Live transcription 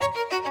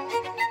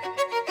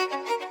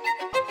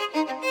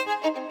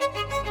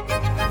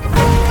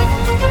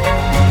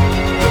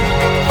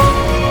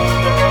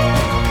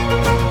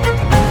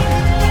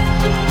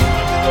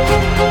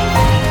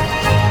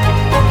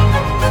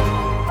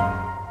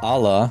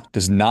law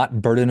does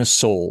not burden a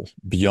soul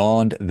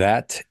beyond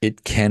that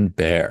it can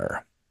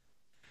bear.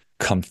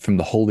 Comes from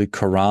the Holy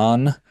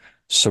Quran,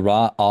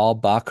 Surah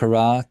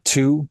Al-Baqarah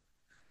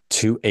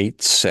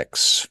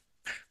 2286.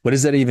 What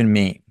does that even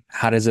mean?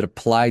 How does it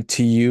apply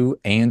to you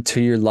and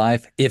to your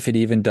life, if it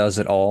even does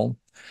at all?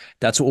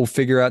 That's what we'll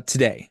figure out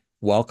today.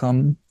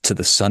 Welcome to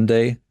the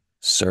Sunday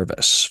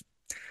service.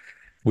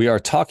 We are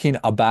talking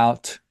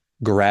about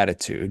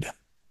gratitude,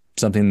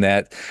 something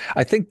that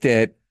I think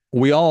that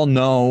we all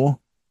know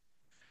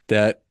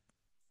that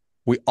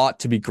we ought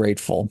to be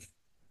grateful.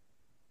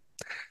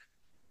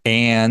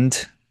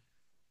 And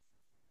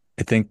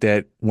I think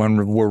that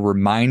when we're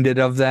reminded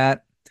of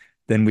that,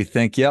 then we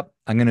think, yep,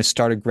 I'm going to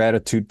start a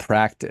gratitude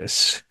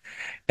practice.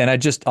 And I'll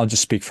just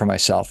speak for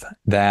myself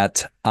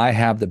that I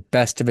have the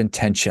best of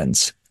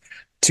intentions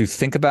to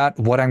think about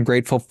what I'm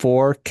grateful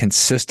for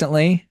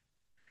consistently.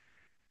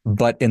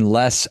 But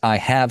unless I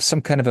have some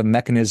kind of a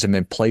mechanism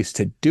in place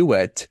to do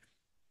it,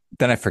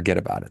 then I forget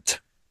about it.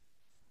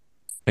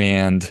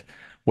 And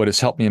what has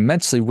helped me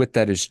immensely with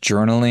that is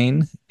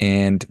journaling.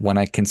 And when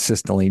I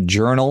consistently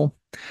journal,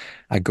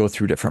 I go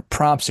through different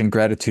prompts, and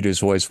gratitude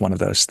is always one of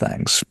those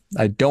things.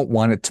 I don't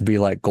want it to be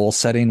like goal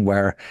setting,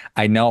 where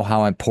I know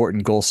how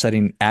important goal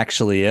setting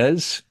actually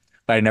is,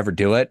 but I never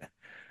do it.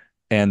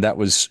 And that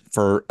was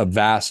for a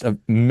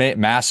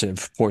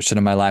massive portion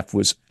of my life,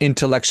 was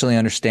intellectually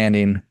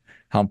understanding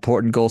how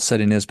important goal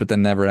setting is, but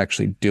then never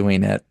actually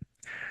doing it.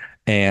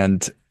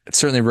 And it's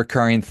certainly a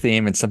recurring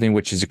theme and something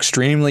which is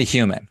extremely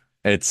human.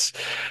 There's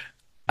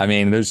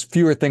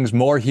fewer things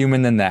more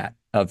human than that,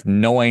 of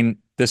knowing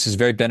this is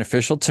very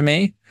beneficial to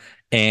me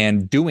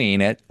and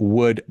doing it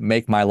would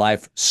make my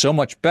life so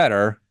much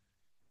better.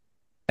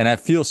 And I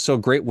feel so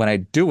great when I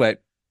do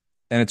it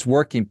and it's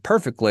working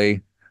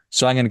perfectly.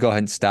 So I'm going to go ahead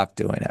and stop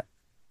doing it.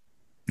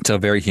 So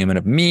very human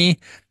of me,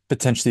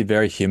 potentially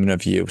very human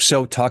of you.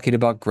 So talking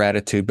about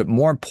gratitude, but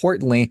more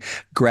importantly,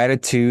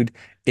 gratitude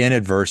in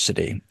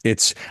adversity.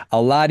 It's a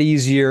lot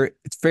easier.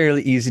 It's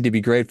fairly easy to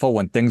be grateful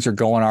when things are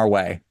going our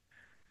way,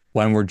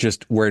 when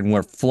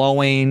we're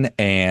flowing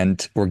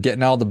and we're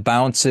getting all the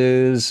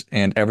bounces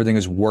and everything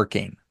is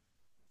working.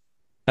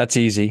 That's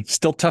easy.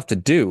 Still tough to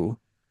do,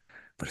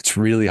 but it's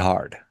really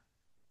hard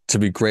to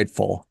be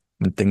grateful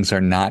when things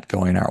are not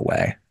going our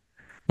way.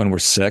 When we're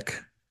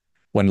sick,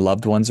 when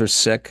loved ones are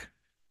sick,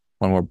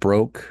 when we're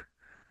broke,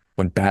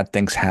 when bad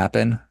things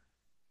happen,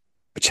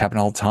 which happen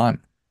all the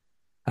time.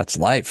 That's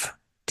life.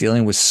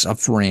 Dealing with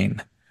suffering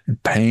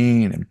and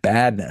pain and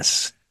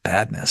badness.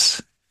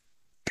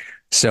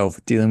 So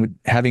dealing with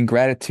having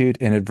gratitude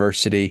in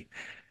adversity.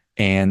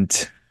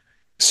 And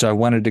so I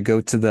wanted to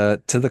go to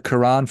the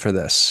Quran for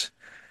this,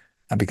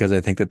 because I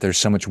think that there's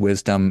so much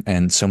wisdom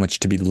and so much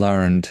to be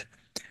learned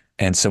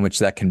and so much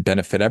that can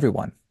benefit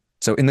everyone.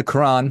 So in the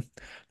Quran,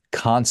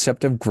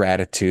 concept of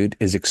gratitude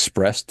is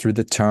expressed through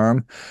the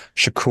term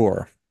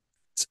shakur.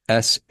 It's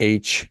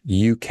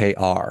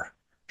S-H-U-K-R,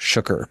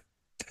 shukr.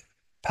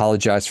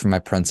 Apologize for my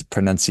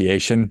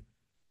pronunciation,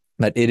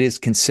 but it is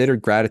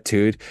considered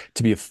gratitude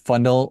to be a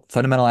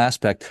fundamental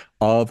aspect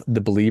of the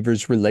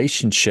believer's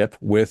relationship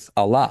with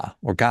Allah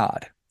or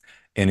God,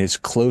 and is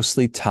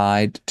closely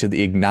tied to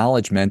the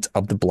acknowledgement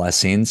of the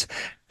blessings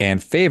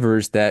and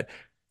favors that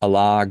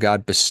Allah,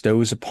 God,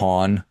 bestows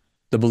upon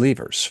the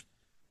believers.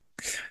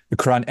 The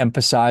Quran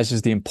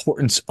emphasizes the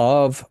importance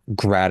of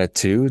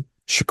gratitude,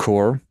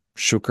 shukr,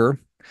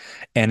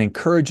 and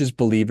encourages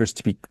believers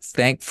to be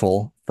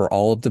thankful for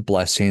all of the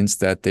blessings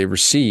that they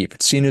receive.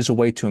 It's seen as a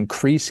way to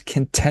increase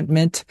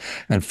contentment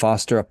and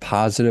foster a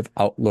positive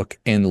outlook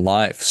in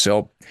life.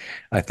 So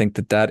I think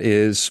that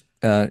is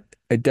a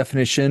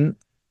definition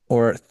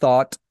or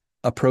thought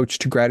approach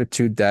to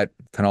gratitude that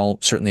can all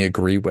certainly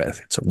agree with.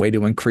 It's a way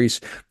to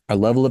increase our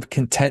level of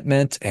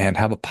contentment and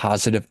have a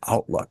positive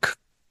outlook.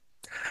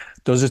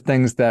 Those are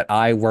things that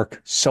I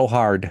work so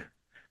hard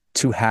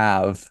to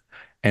have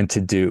and to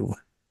do.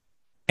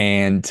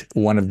 And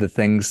one of the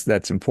things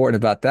that's important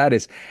about that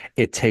is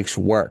it takes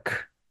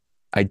work.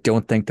 I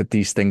don't think that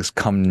these things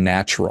come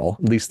natural.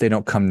 At least they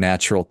don't come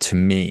natural to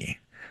me,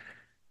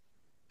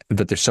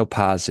 but they're so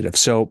positive.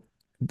 So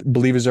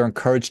believers are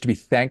encouraged to be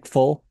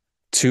thankful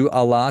to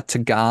Allah, to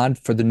God,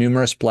 for the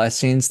numerous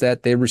blessings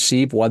that they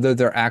receive, whether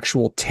they're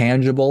actual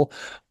tangible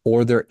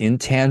or they're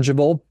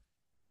intangible.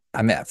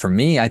 For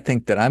me, I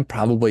think that I'm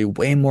probably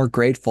way more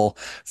grateful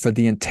for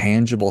the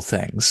intangible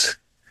things,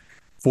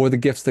 for the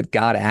gifts that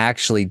God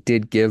actually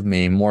did give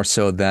me, more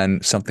so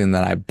than something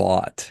that I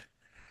bought.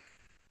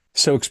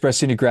 So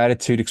expressing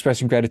gratitude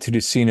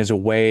is seen as a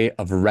way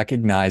of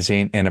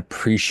recognizing and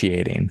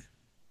appreciating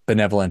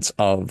benevolence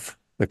of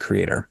the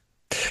Creator.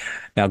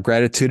 Now,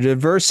 gratitude in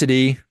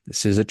adversity,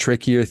 this is a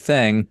trickier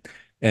thing.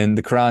 And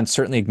the Quran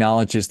certainly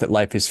acknowledges that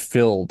life is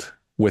filled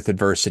with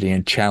adversity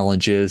and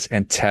challenges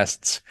and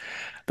tests.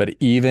 But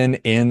even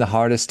in the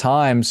hardest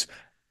times,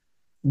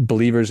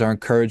 believers are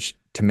encouraged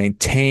to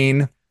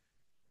maintain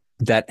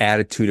that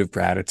attitude of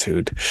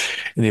gratitude.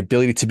 And the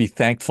ability to be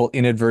thankful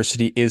in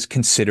adversity is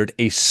considered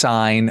a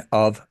sign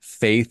of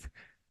faith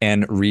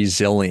and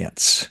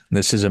resilience.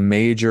 This is a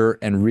major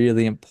and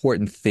really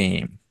important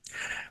theme,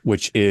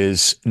 which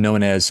is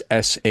known as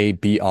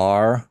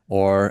SABR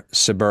or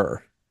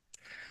SABR.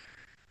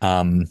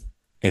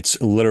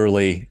 It's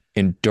literally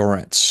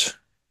endurance,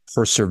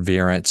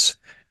 perseverance,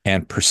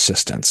 and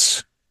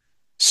persistence.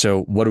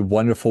 So what a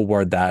wonderful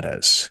word that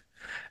is.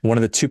 One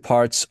of the two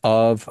parts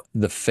of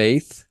the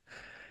faith,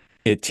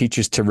 it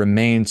teaches to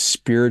remain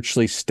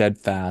spiritually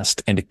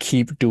steadfast and to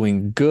keep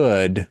doing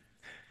good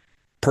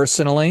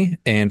personally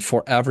and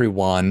for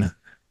everyone,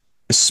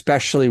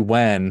 especially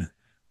when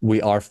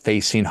we are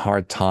facing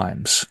hard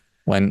times.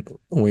 When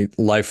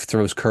life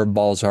throws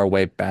curveballs our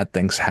way, bad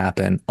things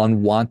happen,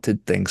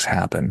 unwanted things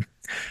happen.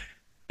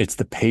 It's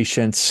the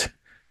patience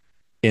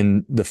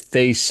in the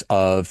face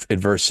of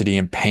adversity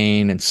and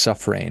pain and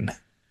suffering.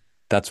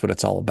 That's what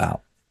it's all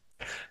about.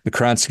 The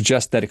Quran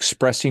suggests that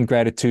expressing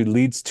gratitude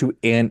leads to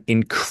an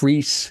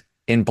increase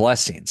in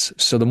blessings.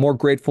 So the more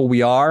grateful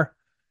we are,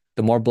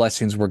 the more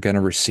blessings we're going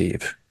to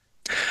receive.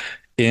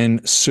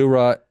 In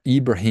Surah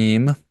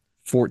Ibrahim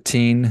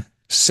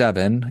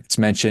 14:7, it's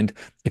mentioned,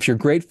 if you're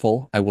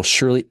grateful, I will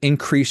surely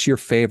increase your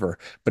favor.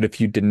 But if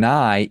you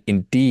deny,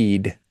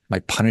 indeed, my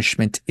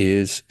punishment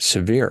is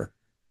severe.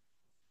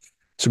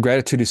 So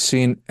gratitude is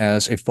seen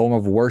as a form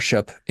of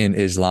worship in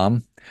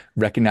Islam.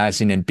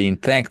 Recognizing and being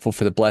thankful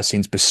for the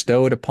blessings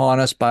bestowed upon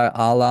us by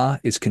Allah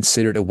is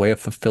considered a way of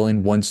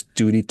fulfilling one's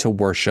duty to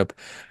worship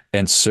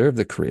and serve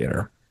the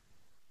Creator.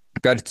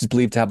 Gratitude is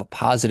believed to have a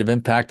positive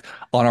impact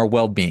on our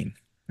well-being.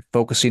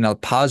 Focusing on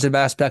positive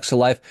aspects of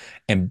life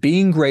and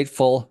being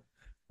grateful,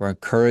 we're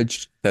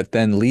encouraged that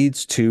then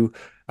leads to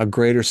a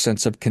greater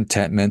sense of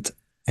contentment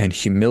and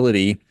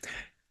humility,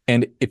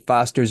 and it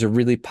fosters a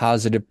really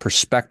positive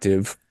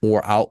perspective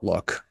or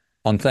outlook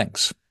on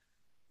things.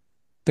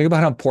 Think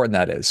about how important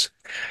that is.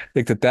 I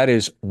think that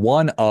is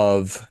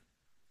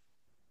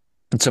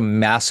it's a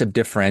massive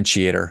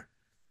differentiator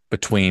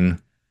between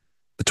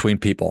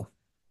people.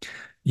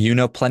 You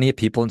know plenty of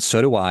people, and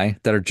so do I,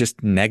 that are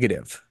just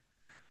negative,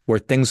 where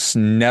things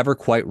never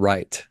quite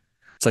right.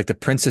 It's like the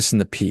princess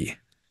and the pea.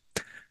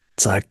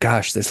 It's like,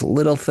 gosh, this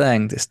little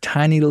thing, this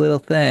tiny little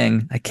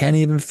thing, I can't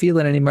even feel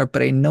it anymore,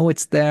 but I know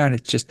it's there, and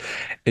it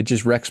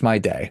just wrecks my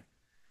day.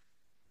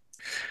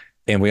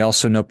 And we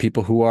also know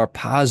people who are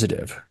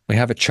positive. We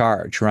have a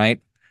charge,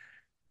 right?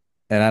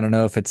 And I don't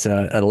know if it's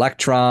an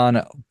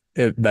electron,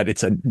 that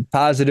it's a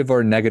positive or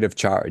a negative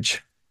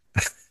charge.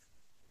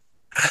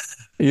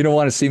 You don't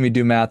want to see me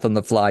do math on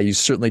the fly. You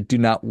certainly do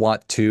not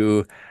want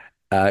to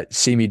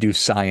see me do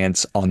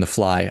science on the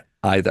fly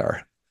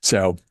either.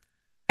 So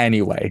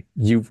anyway,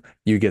 you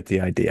get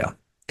the idea.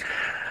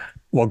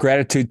 While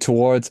gratitude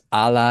towards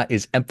Allah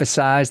is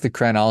emphasized, the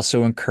Quran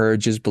also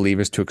encourages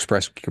believers to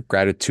express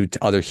gratitude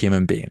to other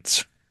human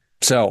beings.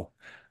 So,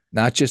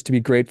 not just to be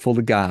grateful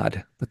to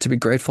God, but to be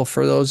grateful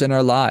for those in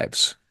our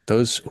lives,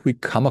 those we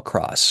come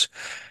across.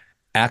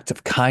 Act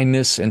of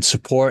kindness and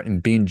support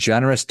and being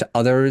generous to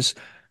others,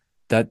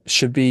 that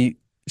should be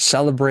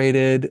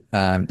celebrated.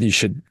 You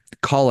should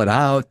call it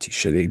out, you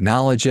should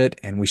acknowledge it,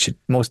 and we should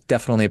most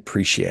definitely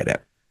appreciate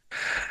it.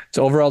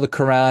 So overall, the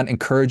Quran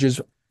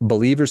encourages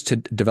believers to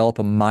develop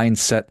a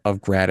mindset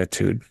of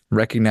gratitude,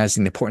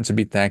 recognizing the importance of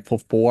being thankful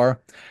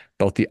for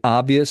both the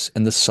obvious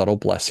and the subtle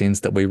blessings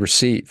that we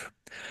receive.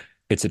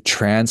 It's a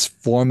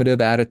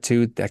transformative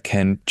attitude that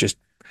can just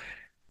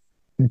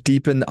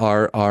deepen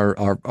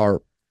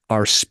our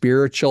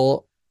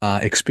spiritual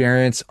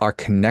experience, our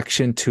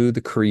connection to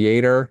the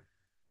Creator,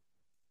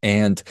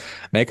 and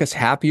make us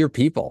happier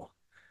people.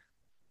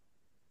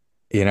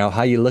 You know,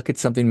 how you look at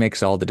something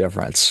makes all the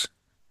difference.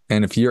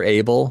 And if you're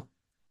able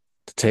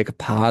to take a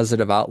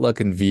positive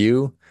outlook and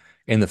view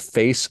in the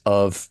face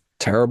of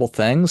terrible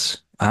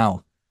things,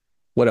 wow,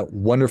 what a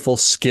wonderful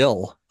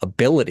skill,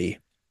 ability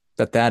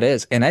that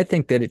is. And I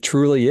think that it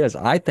truly is.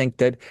 I think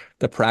that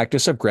the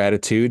practice of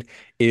gratitude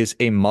is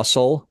a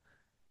muscle.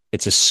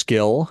 It's a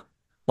skill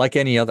like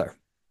any other.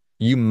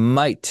 You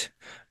might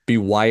be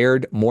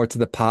wired more to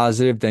the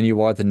positive than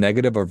you are the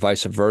negative, or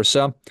vice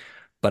versa.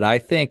 But I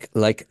think,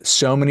 like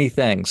so many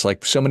things,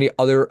 like so many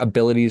other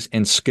abilities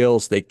and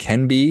skills, they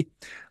can be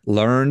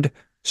learned,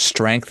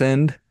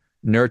 strengthened,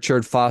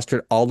 nurtured,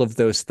 fostered, all of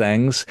those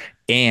things.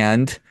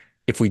 And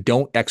if we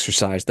don't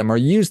exercise them or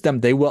use them,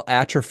 they will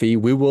atrophy.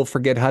 We will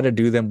forget how to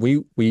do them.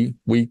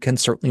 We can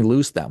certainly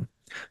lose them.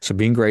 So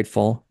being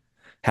grateful,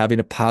 having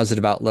a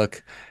positive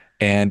outlook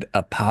and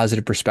a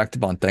positive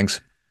perspective on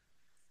things,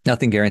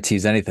 nothing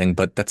guarantees anything,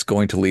 but that's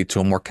going to lead to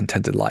a more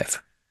contented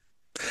life.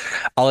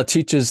 Allah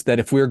teaches that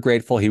if we are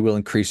grateful, He will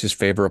increase His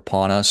favor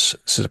upon us.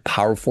 This is a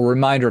powerful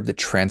reminder of the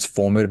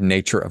transformative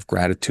nature of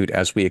gratitude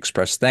as we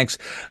express thanks.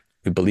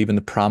 We believe in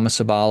the promise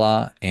of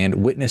Allah and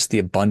witness the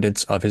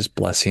abundance of His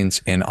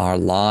blessings in our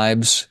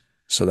lives.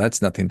 So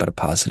that's nothing but a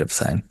positive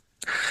thing.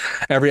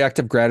 Every act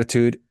of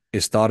gratitude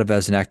is thought of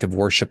as an act of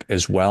worship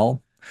as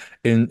well.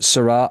 In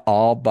Surah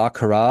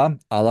Al-Baqarah,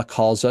 Allah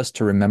calls us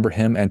to remember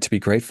Him and to be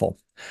grateful.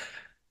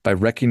 By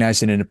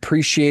recognizing and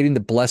appreciating the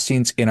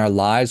blessings in our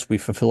lives, we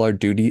fulfill our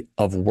duty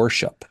of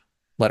worship.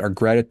 Let our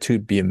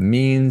gratitude be a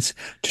means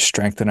to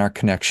strengthen our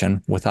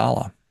connection with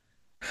Allah.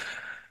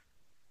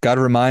 God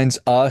reminds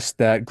us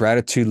that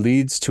gratitude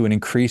leads to an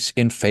increase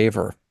in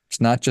favor. It's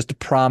not just a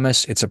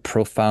promise, it's a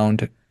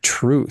profound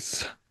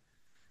truth.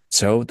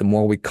 So the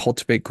more we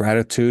cultivate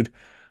gratitude,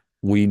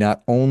 we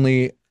not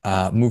only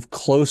move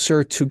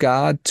closer to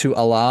God, to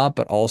Allah,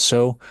 but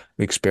also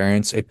we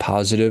experience a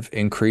positive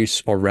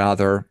increase, or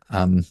rather,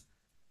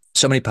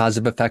 so many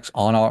positive effects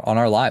on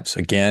our lives.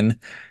 Again,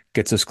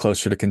 gets us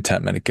closer to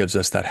contentment. It gives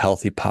us that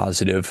healthy,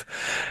 positive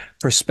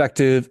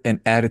perspective and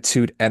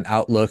attitude and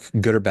outlook,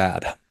 good or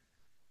bad.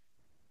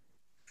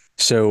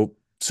 So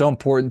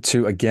important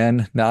to,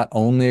 again, not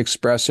only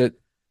express it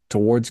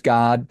towards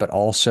God, but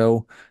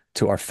also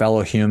to our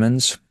fellow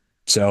humans.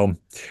 So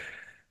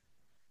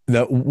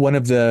one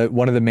of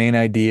the main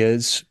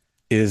ideas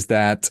is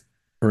that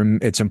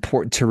it's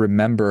important to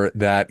remember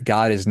that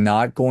God is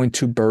not going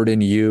to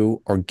burden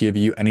you or give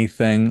you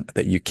anything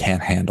that you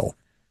can't handle.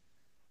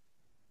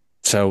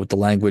 So the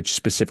language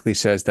specifically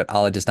says that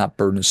Allah does not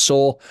burden a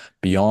soul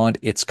beyond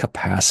its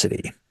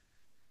capacity.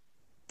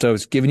 So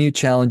it's giving you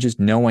challenges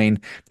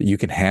knowing that you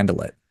can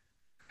handle it.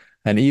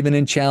 And even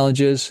in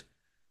challenges,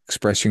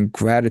 expressing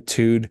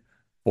gratitude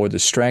or the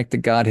strength that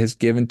God has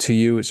given to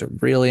you is a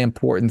really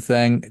important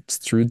thing. It's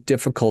through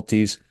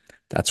difficulties.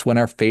 That's when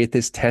our faith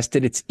is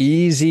tested. It's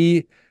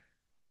easy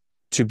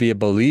to be a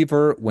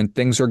believer when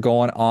things are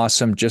going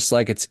awesome, just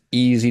like it's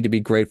easy to be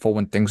grateful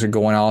when things are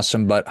going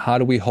awesome. But how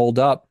do we hold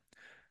up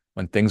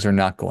when things are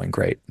not going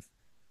great?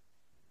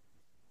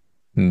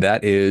 And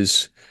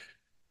that's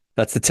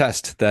the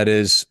test. That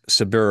is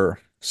sabr.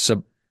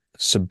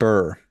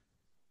 Sabr.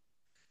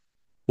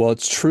 Well,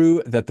 it's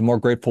true that the more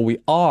grateful we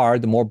are,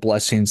 the more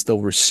blessings that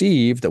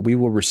we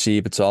will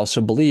receive. It's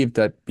also believed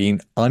that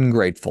being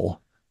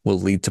ungrateful will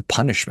lead to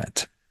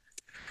punishment.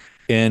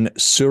 In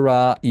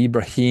Surah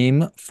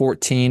Ibrahim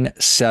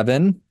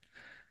 14:7,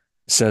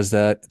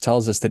 it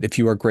tells us that if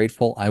you are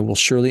grateful, I will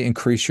surely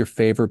increase your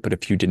favor, but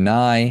if you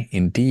deny,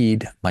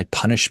 indeed, my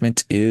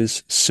punishment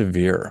is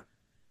severe.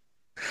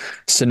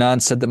 Sinan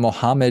said that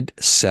Muhammad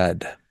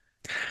said,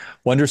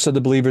 wonders of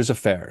the believer's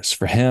affairs.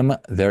 For him,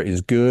 there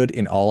is good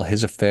in all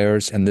his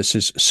affairs, and this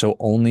is so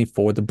only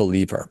for the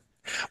believer.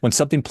 When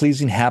something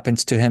pleasing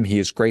happens to him, he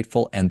is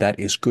grateful, and that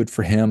is good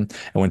for him.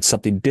 And when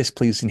something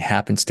displeasing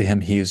happens to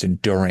him, he is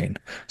enduring,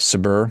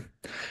 sabr,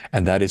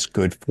 and that is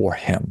good for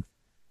him.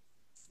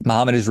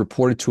 Muhammad is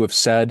reported to have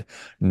said,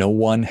 no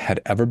one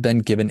had ever been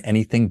given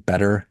anything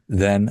better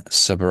than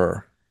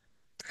sabr.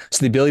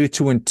 So the ability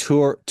to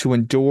endure,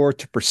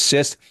 to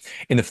persist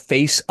in the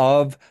face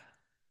of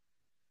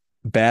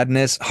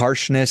badness,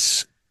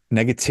 harshness,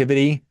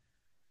 negativity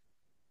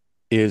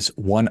is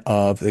one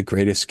of the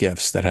greatest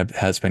gifts that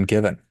has been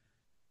given.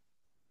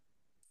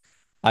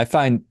 I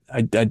find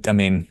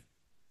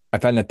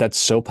that that's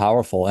so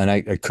powerful, and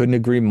I couldn't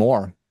agree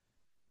more.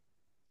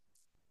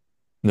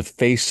 In the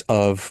face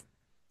of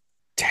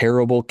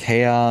terrible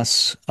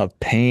chaos, of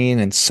pain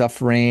and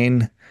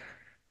suffering,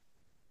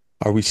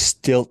 are we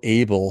still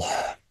able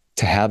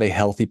to have a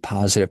healthy,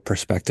 positive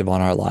perspective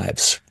on our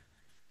lives?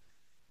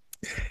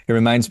 It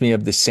reminds me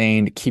of the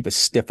saying, to keep a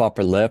stiff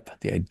upper lip.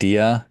 The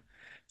idea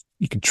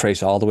you can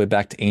trace all the way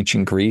back to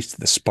ancient Greece, to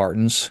the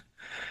Spartans,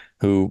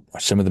 who are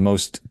some of the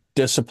most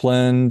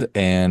disciplined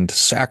and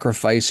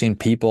sacrificing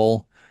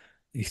people.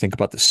 You think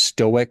about the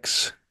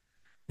Stoics,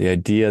 the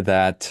idea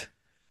that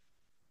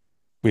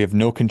we have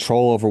no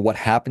control over what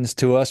happens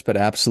to us, but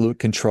absolute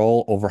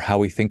control over how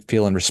we think,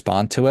 feel, and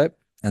respond to it.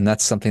 And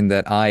that's something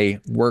that I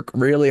work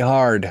really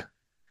hard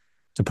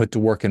to put to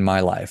work in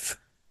my life.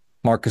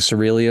 Marcus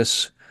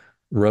Aurelius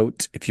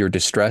wrote, if you're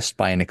distressed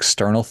by an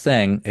external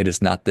thing, it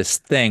is not this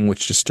thing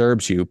which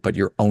disturbs you, but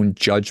your own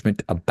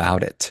judgment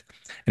about it.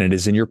 And it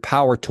is in your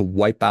power to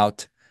wipe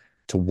out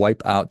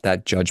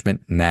that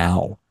judgment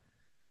now.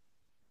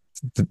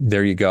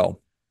 There you go.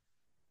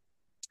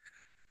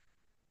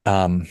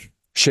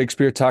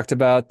 Shakespeare talked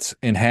about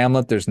in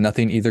Hamlet, there's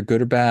nothing either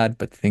good or bad,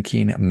 but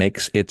thinking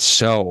makes it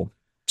so.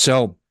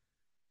 So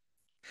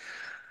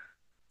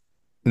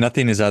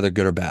nothing is either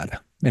good or bad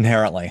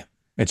inherently.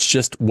 It's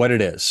just what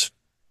it is.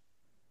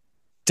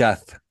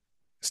 Death,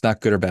 it's not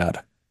good or bad.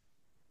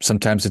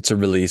 Sometimes it's a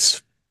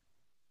release.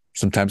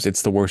 Sometimes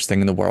it's the worst thing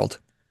in the world.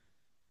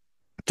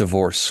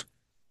 Divorce,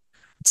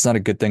 it's not a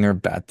good thing or a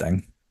bad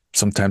thing.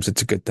 Sometimes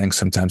it's a good thing.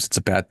 Sometimes it's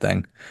a bad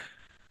thing.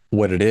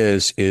 What it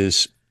is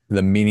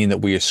the meaning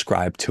that we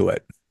ascribe to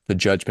it, the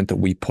judgment that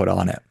we put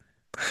on it.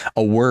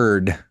 A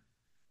word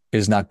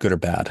is not good or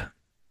bad.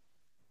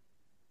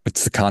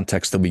 It's the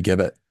context that we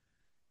give it.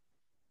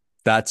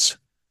 That's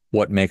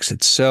what makes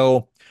it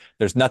so.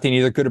 There's nothing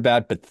either good or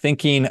bad, but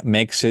thinking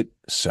makes it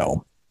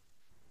so.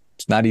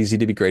 It's not easy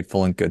to be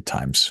grateful in good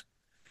times.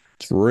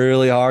 It's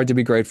really hard to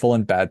be grateful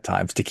in bad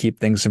times, to keep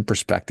things in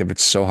perspective.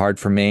 It's so hard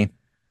for me.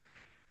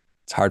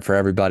 It's hard for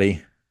everybody.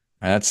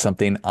 And that's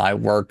something I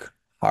work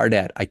hard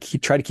at. I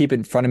try to keep it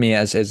in front of me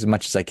as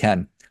much as I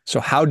can. So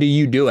how do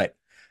you do it?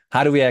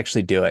 How do we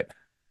actually do it?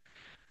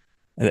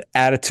 The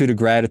attitude of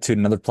gratitude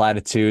and other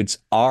platitudes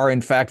are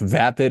in fact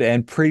vapid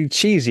and pretty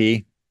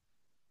cheesy,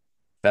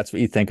 That's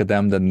what you think of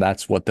them, then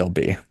that's what they'll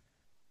be.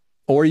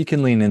 Or you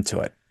can lean into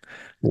it.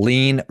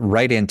 Lean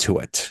right into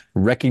it.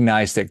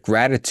 Recognize that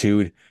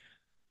gratitude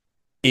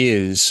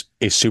is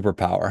a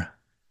superpower.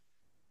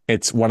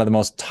 It's one of the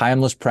most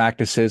timeless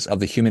practices of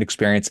the human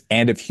experience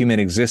and of human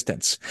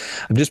existence.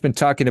 I've just been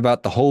talking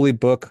about the holy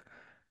book,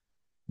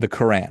 the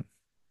Quran,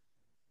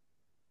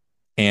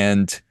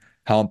 and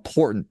how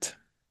important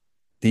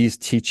these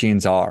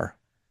teachings are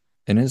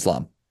in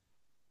Islam.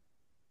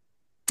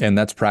 And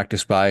that's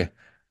practiced by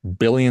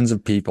billions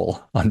of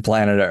people on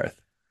planet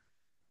Earth.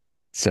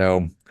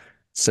 So,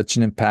 such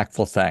an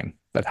impactful thing.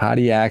 But how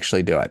do you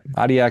actually do it?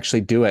 How do you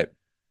actually do it?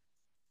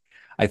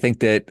 I think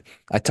that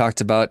I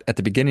talked about at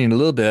the beginning a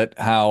little bit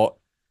how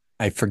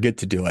I forget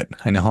to do it.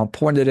 I know how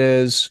important it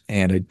is,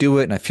 and I do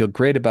it, and I feel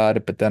great about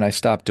it, but then I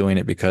stop doing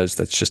it because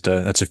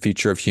that's a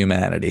feature of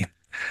humanity.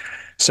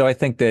 So I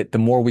think that the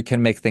more we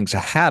can make things a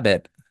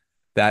habit,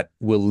 that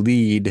will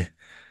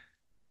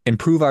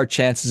improve our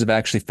chances of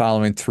actually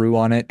following through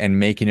on it and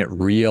making it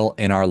real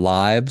in our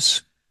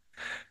lives.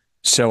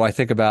 So I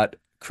think about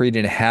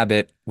creating a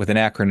habit with an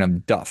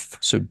acronym DUF.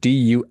 So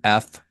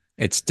DUF,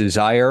 it's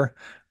desire,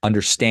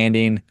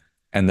 understanding,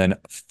 and then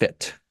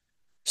fit.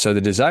 So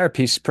the desire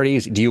piece is pretty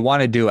easy. Do you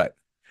want to do it?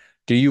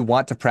 Do you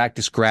want to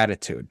practice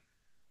gratitude?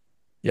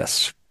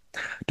 Yes.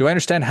 Do I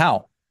understand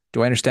how?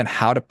 Do I understand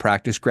how to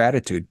practice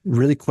gratitude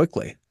really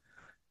quickly?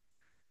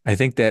 I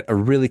think that a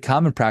really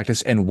common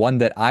practice, and one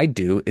that I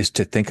do, is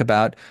to think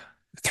about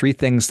 3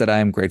 things that I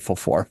am grateful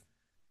for.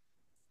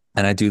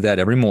 And I do that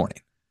every morning,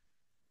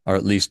 or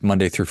at least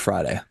Monday through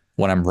Friday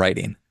when I'm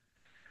writing.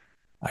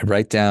 I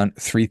write down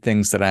 3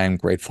 things that I am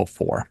grateful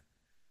for.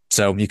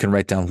 So you can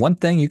write down 1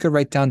 thing, you could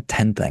write down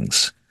 10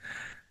 things.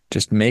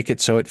 Just make it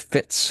so it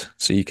fits,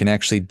 so you can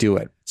actually do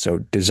it. So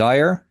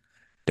desire,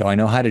 do I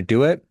know how to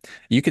do it?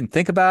 You can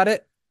think about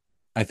it.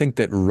 I think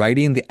that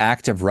writing, the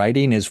act of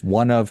writing, is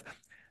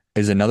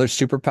another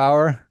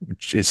superpower,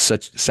 which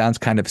sounds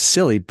kind of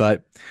silly,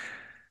 but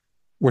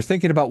we're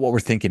thinking about what we're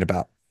thinking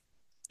about.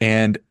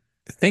 And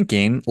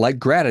thinking, like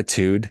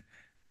gratitude,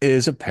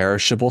 is a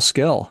perishable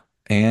skill,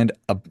 and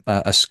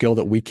a skill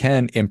that we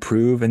can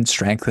improve and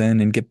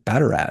strengthen and get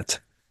better at.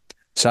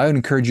 So I would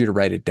encourage you to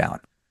write it down.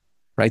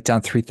 Write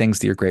down 3 things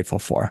that you're grateful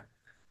for.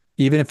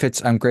 Even if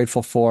it's, I'm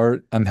grateful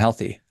for I'm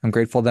healthy. I'm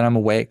grateful that I'm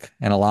awake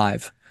and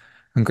alive.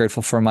 I'm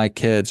grateful for my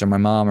kids or my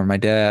mom or my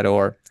dad,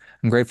 or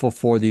I'm grateful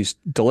for these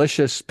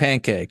delicious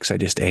pancakes I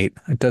just ate.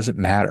 It doesn't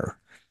matter.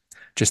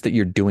 Just that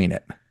you're doing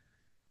it.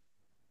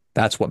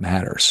 That's what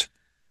matters.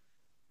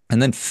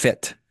 And then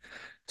fit.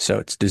 So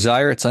it's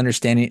desire, it's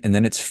understanding, and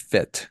then it's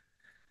fit.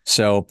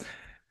 So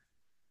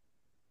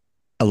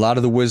a lot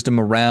of the wisdom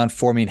around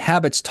forming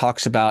habits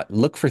talks about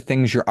look for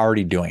things you're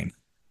already doing,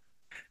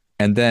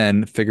 and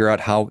then figure out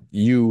how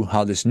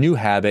this new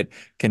habit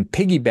can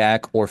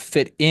piggyback or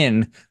fit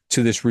in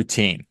to this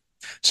routine.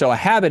 So a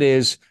habit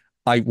is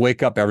I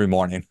wake up every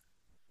morning.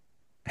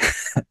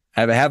 I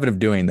have a habit of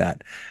doing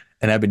that,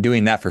 and I've been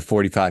doing that for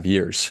 45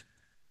 years.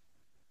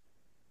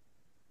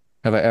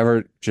 Have I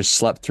ever just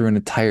slept through an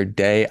entire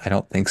day? I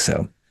don't think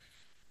so.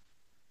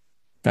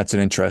 That's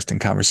an interesting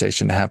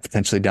conversation to have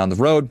potentially down the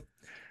road,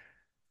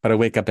 but I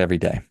wake up every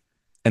day.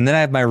 And then I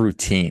have my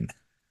routine.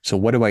 So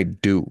what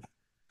do?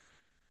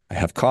 I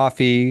have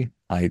coffee,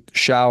 I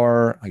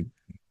shower, I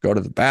go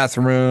to the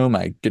bathroom,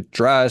 I get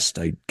dressed,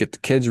 I get the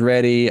kids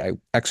ready, I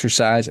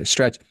exercise, I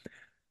stretch.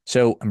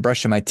 So I'm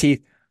brushing my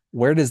teeth.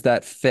 Where does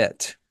that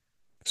fit?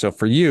 So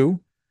for you,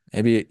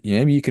 maybe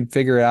you can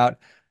figure out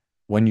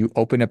when you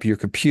open up your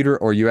computer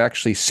or you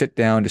actually sit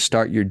down to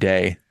start your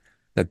day,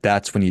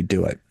 that's when you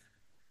do it.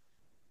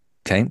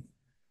 Okay.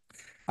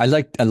 I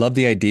love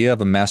the idea of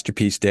a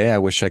masterpiece day. I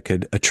wish I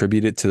could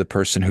attribute it to the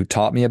person who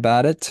taught me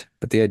about it.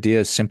 But the idea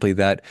is simply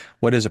that,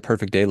 what does a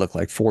perfect day look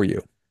like for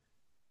you?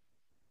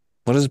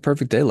 What does a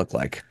perfect day look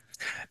like?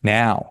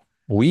 Now,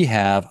 we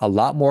have a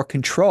lot more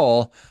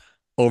control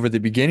over the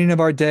beginning of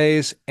our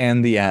days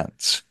and the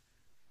ends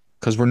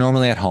because we're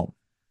normally at home.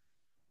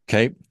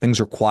 Okay. Things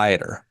are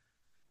quieter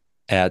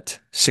at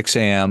 6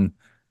 a.m.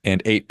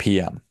 and 8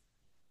 p.m.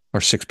 or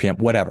 6 p.m.,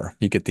 whatever.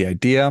 You get the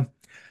idea.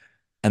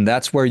 And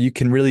that's where you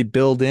can really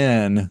build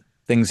in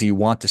things that you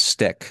want to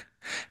stick.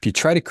 If you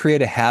try to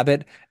create a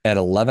habit at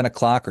 11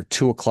 o'clock or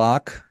 2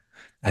 o'clock,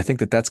 I think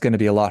that's going to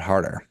be a lot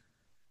harder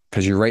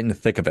because you're right in the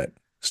thick of it.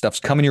 Stuff's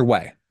coming your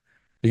way.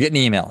 You're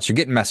getting emails, you're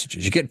getting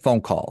messages, you're getting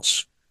phone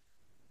calls.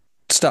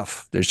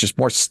 Stuff. There's just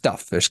more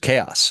stuff. There's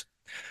chaos.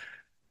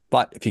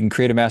 But if you can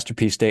create a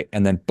masterpiece day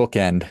and then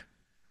bookend,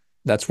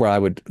 that's where I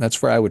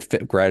would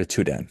fit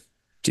gratitude in.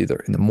 It's either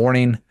in the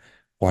morning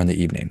or in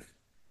the evening.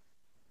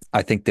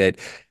 I think that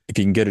if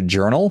you can get a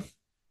journal,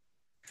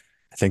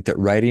 I think that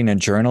writing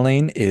and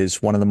journaling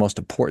is one of the most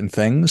important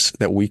things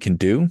that we can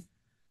do.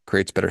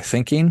 Creates better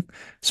thinking.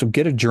 So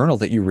get a journal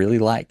that you really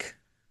like.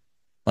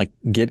 Like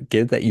get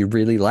that you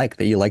really like,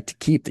 that you like to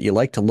keep, that you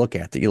like to look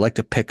at, that you like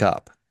to pick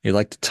up, you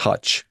like to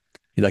touch,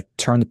 you like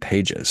to turn the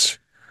pages.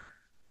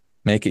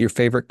 Make it your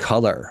favorite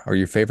color or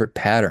your favorite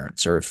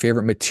patterns or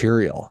favorite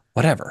material,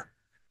 whatever.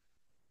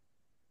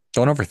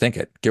 Don't overthink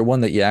it. Get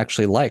one that you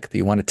actually like, that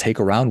you want to take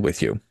around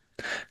with you.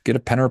 Get a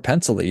pen or a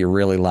pencil that you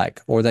really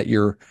like, or that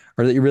you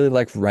really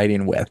like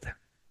writing with.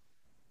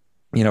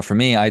 For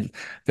me, I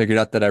figured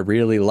out that I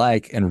really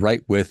like and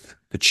write with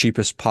the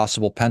cheapest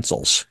possible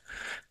pencils.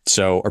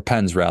 So, or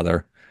pens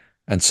rather.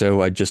 And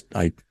so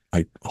I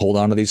hold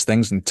on to these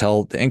things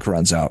until the ink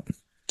runs out.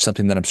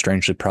 Something that I'm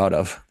strangely proud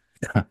of.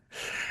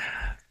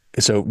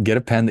 So get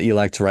a pen that you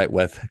like to write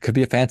with. It could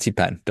be a fancy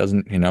pen.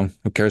 Doesn't,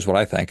 who cares what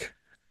I think?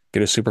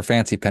 Get a super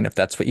fancy pen if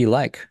that's what you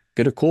like.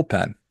 Get a cool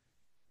pen.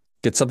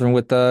 Get something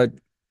with Darth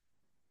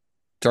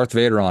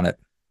Vader on it,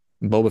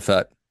 Boba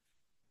Fett,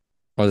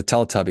 or the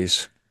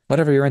Teletubbies,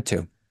 whatever you're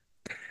into.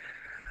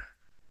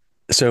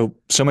 So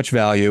much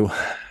value.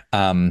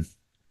 Um,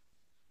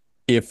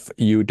 if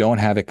you don't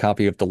have a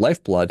copy of the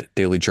Lifeblood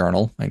Daily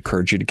Journal, I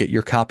encourage you to get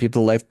your copy of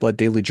the Lifeblood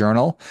Daily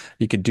Journal.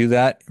 You could do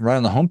that right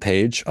on the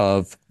homepage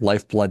of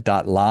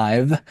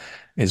lifeblood.live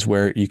is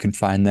where you can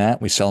find that.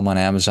 We sell them on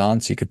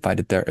Amazon, so you can find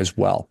it there as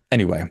well.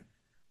 Anyway,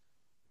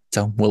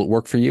 so will it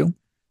work for you?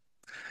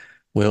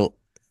 Will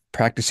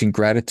practicing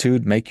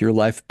gratitude make your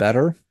life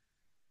better?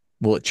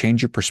 Will it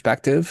change your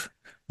perspective?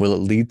 Will it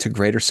lead to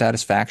greater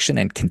satisfaction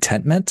and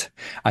contentment?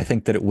 I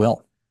think that it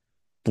will.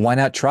 Why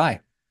not try?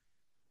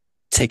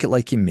 Take it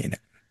like you mean it.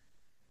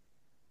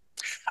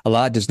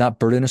 Allah does not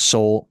burden a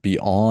soul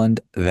beyond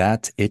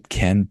that it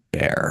can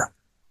bear.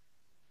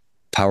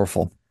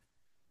 Powerful.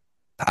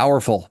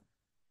 Powerful.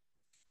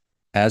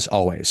 As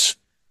always,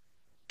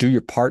 do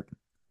your part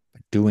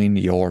by doing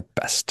your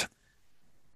best.